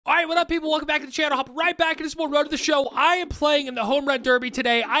Alright, what up people? Welcome back to the channel. Hop right back into this more Road to the Show. I am playing in the Home Run Derby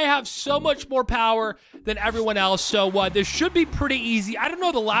today. I have so much more power than everyone else, so this should be pretty easy. I don't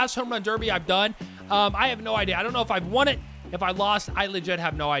know the last Home Run Derby I've done. I have no idea. I don't know if I've won it. If I lost, I legit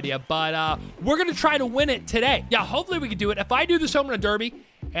have no idea. But we're going to try to win it today. Yeah, hopefully we can do it. If I do this Home Run Derby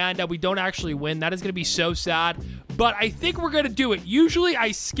and we don't actually win, that is going to be so sad. But I think we're going to do it. Usually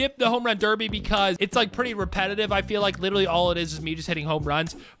I skip the Home Run Derby because it's like pretty repetitive. I feel like literally all it is me just hitting home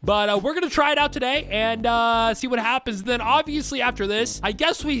runs. But we're going to try it out today and see what happens. Then obviously after this, I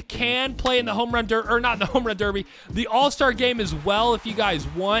guess we can play in the Home Run Derby, or not in the Home Run Derby, the All-Star game as well if you guys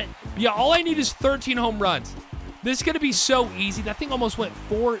want. But yeah, all I need is 13 home runs. This is going to be so easy. That thing almost went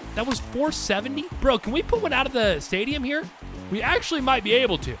that was 470? Bro, can we put one out of the stadium here? We actually might be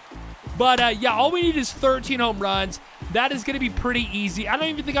able to. But yeah, all we need is 13 home runs. That is going to be pretty easy. I don't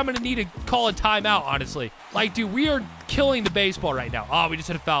even think I'm going to need to call a timeout, honestly. Like, dude, we are killing the baseball right now. Oh, we just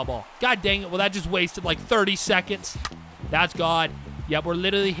hit a foul ball. God dang it. Well, that just wasted like 30 seconds. That's gone. Yep, we're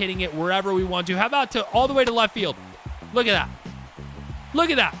literally hitting it wherever we want to. How about to all the way to left field? Look at that.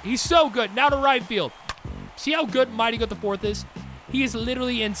 Look at that. He's so good. Now to right field. See how good Mighty Goat the Fourth is? He is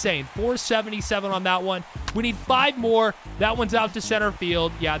literally insane. 477 on that one. We need 5 more. That one's out to center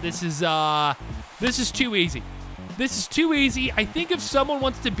field. Yeah, this is too easy. This is too easy. I think if someone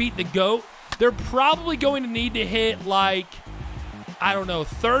wants to beat the GOAT, they're probably going to need to hit like, I don't know,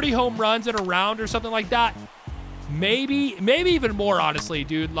 30 home runs in a round or something like that. Maybe even more, honestly,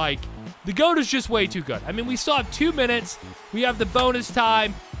 dude. Like, the GOAT is just way too good. I mean, we still have 2 minutes. We have the bonus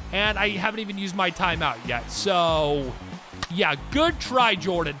time. And I haven't even used my timeout yet. So, yeah, good try,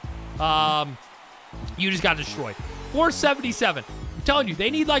 Jordan. You just got destroyed. 477. I'm telling you, they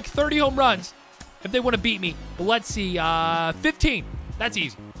need like 30 home runs if they want to beat me. But let's see. 15. That's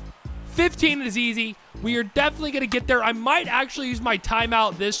easy. 15 is easy. We are definitely going to get there. I might actually use my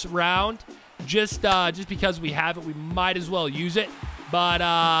timeout this round. Just because we have it, we might as well use it. But,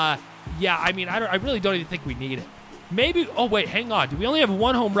 yeah, I mean, I really don't even think we need it. Maybe, oh wait, hang on. Do we only have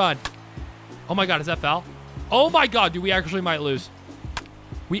 1 home run? Oh my God, is that foul? Oh my God, dude, we actually might lose.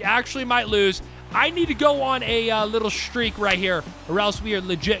 We actually might lose. I need to go on a little streak right here, or else we are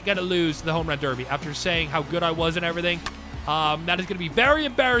legit gonna lose the Home Run Derby after saying how good I was and everything. That is gonna be very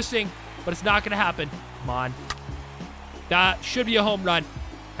embarrassing, but it's not gonna happen. Come on. That should be a home run,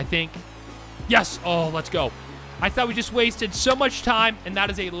 I think. Yes, oh, let's go. I thought we just wasted so much time, and that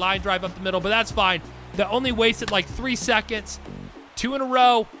is a line drive up the middle, but that's fine. That only wasted like 3 seconds. 2 in a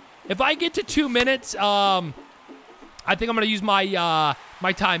row. If I get to 2 minutes, I think I'm going to use my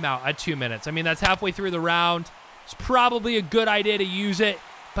my timeout at 2 minutes. I mean, that's halfway through the round. It's probably a good idea to use it,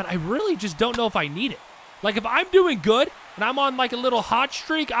 but I really just don't know if I need it. Like, if I'm doing good and I'm on like a little hot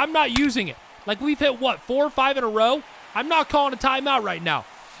streak, I'm not using it. Like, we've hit, what, 4 or 5 in a row? I'm not calling a timeout right now,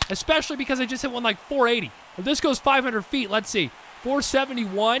 especially because I just hit one like 480. If this goes 500 feet, let's see,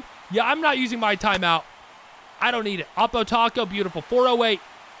 471. Yeah, I'm not using my timeout. I don't need it. Oppo Taco, beautiful. 408.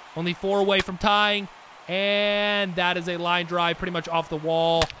 Only 4 away from tying. And that is a line drive pretty much off the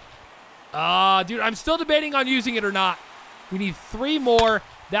wall. Dude, I'm still debating on using it or not. We need 3 more.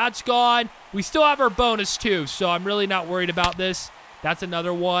 That's gone. We still have our bonus too, so I'm really not worried about this. That's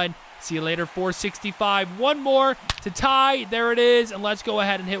another one. See you later, 465. 1 more to tie. There it is. And let's go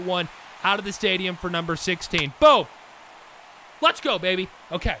ahead and hit one out of the stadium for number 16. Boom. Let's go, baby.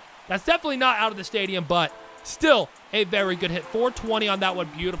 Okay. That's definitely not out of the stadium, but still a very good hit. 420 on that one.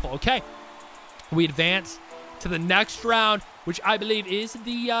 Beautiful. Okay. We advance to the next round, which I believe is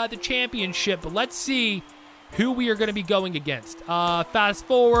the championship. But let's see who we are going to be going against. Fast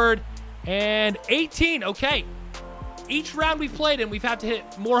forward. And 18. Okay. Each round we've played in, we've had to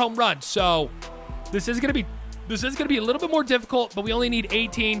hit more home runs. So this is going to be a little bit more difficult, but we only need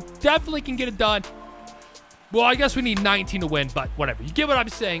 18. Definitely can get it done. Well, I guess we need 19 to win, but whatever. You get what I'm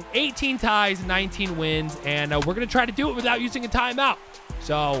saying. 18 ties, 19 wins, and we're going to try to do it without using a timeout.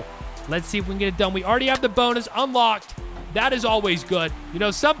 So let's see if we can get it done. We already have the bonus unlocked. That is always good. You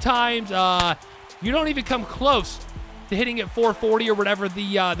know, sometimes you don't even come close to hitting at 440 or whatever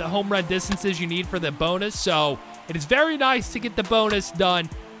the home run distances you need for the bonus. So it is very nice to get the bonus done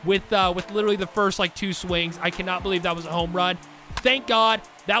with literally the first like 2 swings. I cannot believe that was a home run. Thank God.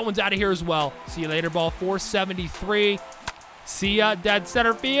 That one's out of here as well. See you later, ball. 473. See ya, dead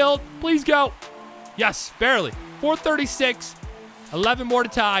center field. Please go. Yes, barely. 436. 11 more to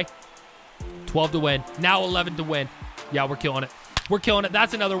tie. 12 to win. Now 11 to win. Yeah, we're killing it. We're killing it.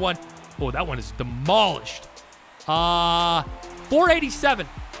 That's another one. Oh, that one is demolished. 487.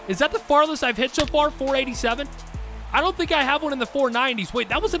 Is that the farthest I've hit so far? 487? I don't think I have one in the 490s. Wait,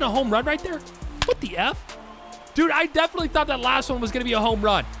 that wasn't a home run right there? What the F? Dude, I definitely thought that last one was going to be a home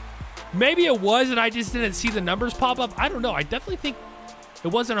run. Maybe it was and I just didn't see the numbers pop up. I don't know. I definitely think it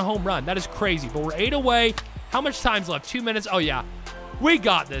wasn't a home run. That is crazy. But we're 8 away. How much time's left? 2 minutes. Oh, yeah. We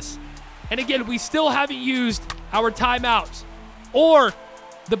got this. And again, we still haven't used our timeouts or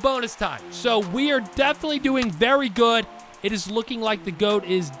the bonus time. So we are definitely doing very good. It is looking like the GOAT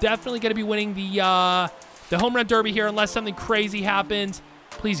is definitely going to be winning the home run derby here unless something crazy happens.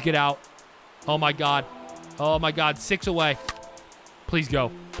 Please get out. Oh, my God. Oh, my God. 6 away. Please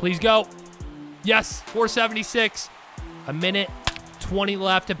go. Please go. Yes, 476. A minute, 20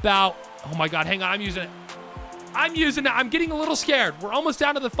 left about. Oh, my God. Hang on. I'm using it. I'm using it. I'm getting a little scared. We're almost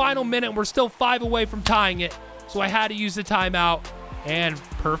down to the final minute, and we're still 5 away from tying it. So I had to use the timeout. And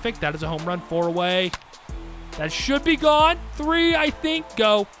perfect. That is a home run. 4 away. That should be gone. 3, I think.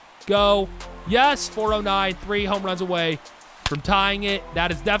 Go. Go. Yes, 409. 3 home runs away from tying it.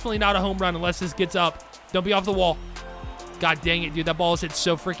 That is definitely not a home run unless this gets up. Don't be off the wall. God dang it, dude. That ball is hit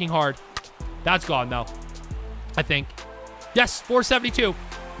so freaking hard. That's gone, though. I think. Yes, 472.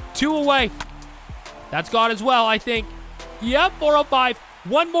 2 away. That's gone as well, I think. Yep, 405.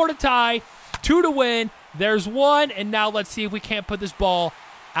 1 more to tie. 2 to win. There's 1. And now let's see if we can't put this ball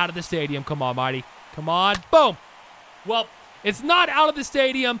out of the stadium. Come on, Mighty. Come on. Boom. Well, it's not out of the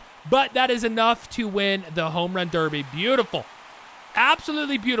stadium, but that is enough to win the home run derby. Beautiful.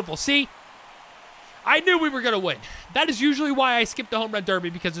 Absolutely beautiful. See, I knew we were going to win. That is usually why I skipped the home run derby,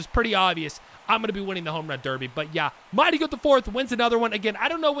 because it's pretty obvious I'm going to be winning the home run derby. But yeah, Mighty Goat the Fourth wins another one. Again, I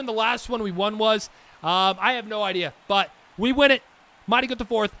don't know when the last one we won was. I have no idea, but we win it. Mighty Goat the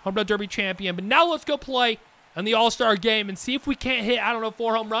Fourth, home run derby champion. But now let's go play in the All-Star game and see if we can't hit, I don't know,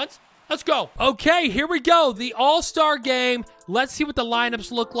 4 home runs. Let's go. Okay, here we go. The All-Star game. Let's see what the lineups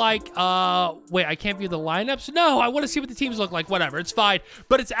look like. Wait, I can't view the lineups? No, I want to see what the teams look like. Whatever, it's fine.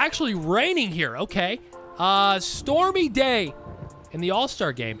 But it's actually raining here. Okay. Stormy day in the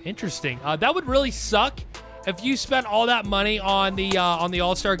All-Star game. Interesting. That would really suck if you spent all that money on the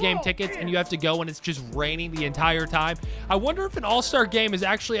All-Star game tickets and you have to go when it's just raining the entire time. I wonder if an All-Star game has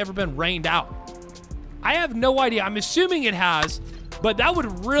actually ever been rained out. I have no idea. I'm assuming it has. But that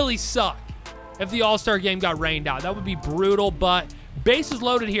would really suck if the All-Star game got rained out. That would be brutal, but bases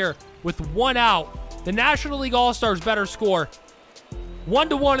loaded here with 1 out. The National League All-Stars better score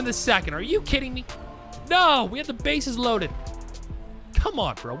 1-1 in the second. Are you kidding me? No, we have the bases loaded. Come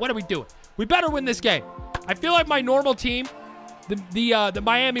on, bro. What are we doing? We better win this game. I feel like my normal team, the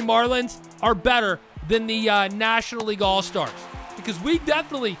Miami Marlins, are better than the National League All-Stars because we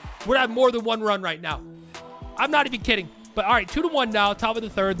definitely would have more than 1 run right now. I'm not even kidding. But, all right, 2-1 now, top of the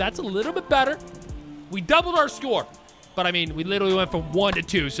third. That's a little bit better. We doubled our score. But, I mean, we literally went from 1 to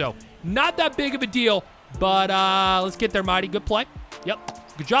 2. So, not that big of a deal. But, let's get there, Mighty. Good play.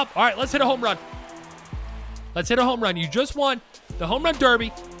 Yep. Good job. All right, let's hit a home run. Let's hit a home run. You just won the home run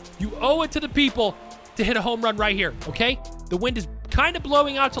derby. You owe it to the people to hit a home run right here, okay? The wind is kind of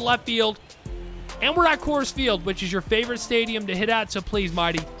blowing out to left field. And we're at Coors Field, which is your favorite stadium to hit at. So, please,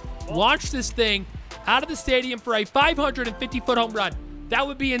 Mighty, launch this thing out of the stadium for a 550-foot home run. That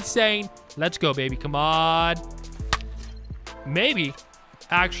would be insane. Let's go, baby. Come on. Maybe.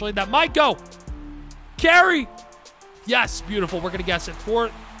 Actually, that might go. Carry. Yes, beautiful. We're going to guess it.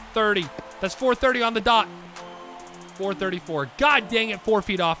 430. That's 430 on the dot. 434. God dang it, 4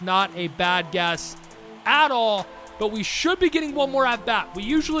 feet off. Not a bad guess at all. But we should be getting 1 more at-bat. We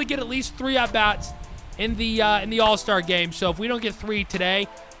usually get at least 3 at-bats in the All-Star game. So if we don't get 3 today,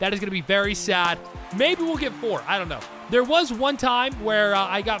 that is going to be very sad. Maybe we'll get 4. I don't know. There was one time where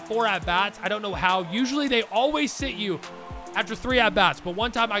I got 4 at-bats. I don't know how. Usually they always sit you after 3 at-bats. But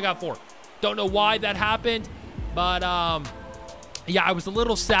one time I got 4. Don't know why that happened. But, yeah, I was a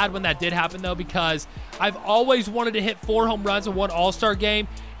little sad when that did happen, though, because I've always wanted to hit 4 home runs in one All-Star game.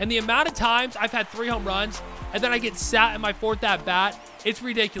 And the amount of times I've had 3 home runs and then I get sat in my 4th at-bat, it's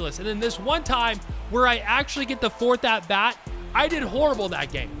ridiculous. And then this one time where I actually get the 4th at-bat, I did horrible that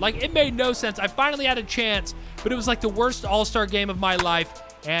game. Like, it made no sense. I finally had a chance, but it was like the worst All-Star game of my life,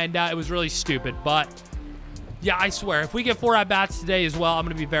 and it was really stupid. But, yeah, I swear, if we get 4 at-bats today as well, I'm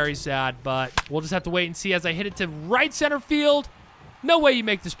going to be very sad. But we'll just have to wait and see as I hit it to right center field. No way you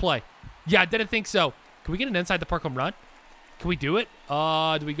make this play. Yeah, I didn't think so. Can we get an inside the park home run? Can we do it?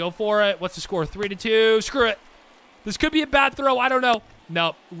 Do we go for it? What's the score? 3-2. Screw it. This could be a bad throw. I don't know.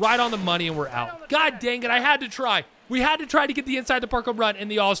 No, right on the money, and we're out. God dang it. I had to try. We had to try to get the inside the park home run in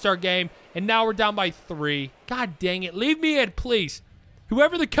the All-Star game, and now we're down by 3. God dang it. Leave me in, please.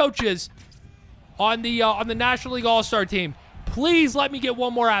 Whoever the coach is on the National League All-Star team, please let me get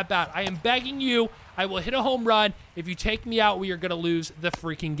 1 more at-bat. I am begging you. I will hit a home run. If you take me out, we are going to lose the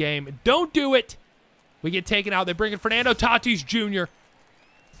freaking game. Don't do it. We get taken out. They bring in Fernando Tatis Jr.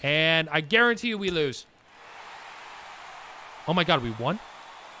 And I guarantee you we lose. Oh my God, we won?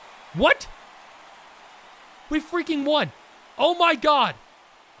 What? We freaking won. Oh my God.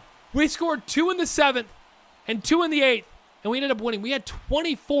 We scored 2 in the 7th and 2 in the 8th, and we ended up winning. We had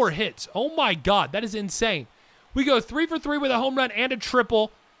 24 hits. Oh my God, that is insane. We go 3 for 3 with a home run and a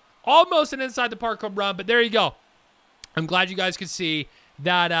triple. Almost an inside the park home run, but there you go. I'm glad you guys could see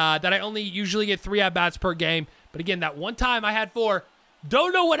that that I only usually get 3 at-bats per game. But again, that one time I had 4.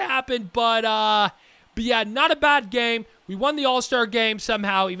 Don't know what happened, but yeah, not a bad game. We won the All-Star game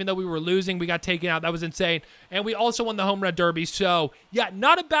somehow, even though we were losing. We got taken out. That was insane. And we also won the Home Run Derby. So, yeah,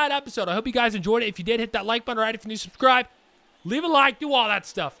 not a bad episode. I hope you guys enjoyed it. If you did, hit that like button. All right, if you're new, subscribe. Leave a like. Do all that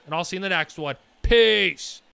stuff. And I'll see you in the next one. Peace.